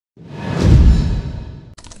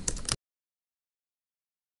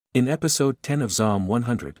In episode 10 of Zom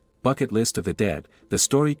 100, Bucket List of the Dead, the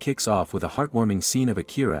story kicks off with a heartwarming scene of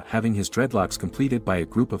Akira having his dreadlocks completed by a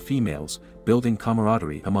group of females, building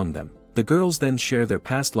camaraderie among them. The girls then share their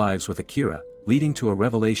past lives with Akira, leading to a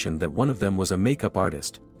revelation that one of them was a makeup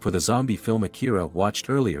artist, for the zombie film Akira watched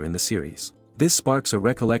earlier in the series. This sparks a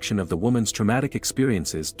recollection of the woman's traumatic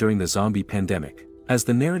experiences during the zombie pandemic. As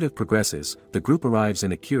the narrative progresses, the group arrives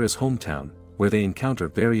in Akira's hometown, where they encounter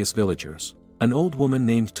various villagers. An old woman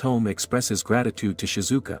named Tome expresses gratitude to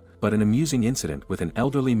Shizuka, but an amusing incident with an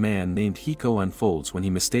elderly man named Hiko unfolds when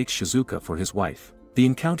he mistakes Shizuka for his wife. The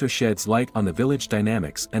encounter sheds light on the village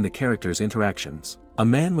dynamics and the characters' interactions. A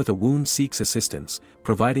man with a wound seeks assistance,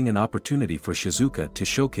 providing an opportunity for Shizuka to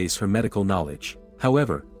showcase her medical knowledge.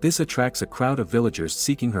 However, this attracts a crowd of villagers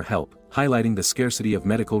seeking her help, highlighting the scarcity of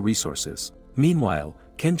medical resources. Meanwhile,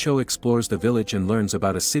 Kencho explores the village and learns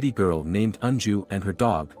about a city girl named Unju and her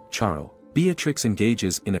dog, Charo. Beatrix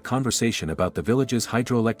engages in a conversation about the village's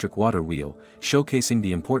hydroelectric water wheel, showcasing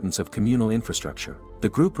the importance of communal infrastructure. The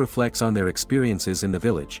group reflects on their experiences in the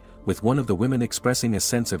village, with one of the women expressing a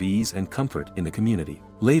sense of ease and comfort in the community.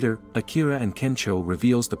 Later, Akira and Kencho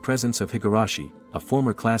reveals the presence of Higurashi, a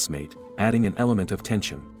former classmate, adding an element of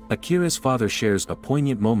tension. Akira's father shares a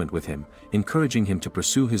poignant moment with him, encouraging him to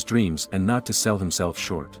pursue his dreams and not to sell himself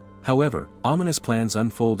short. However, ominous plans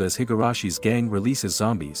unfold as Higurashi's gang releases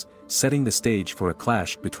zombies, setting the stage for a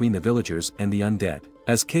clash between the villagers and the undead.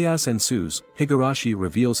 As chaos ensues, Higurashi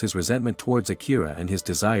reveals his resentment towards Akira and his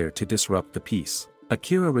desire to disrupt the peace.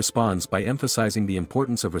 Akira responds by emphasizing the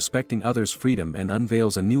importance of respecting others' freedom and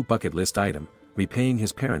unveils a new bucket list item, repaying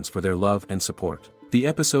his parents for their love and support. The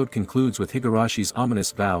episode concludes with Higurashi's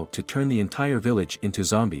ominous vow to turn the entire village into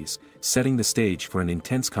zombies, setting the stage for an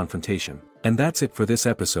intense confrontation. And that's it for this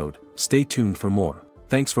episode. Stay tuned for more.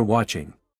 Thanks for watching.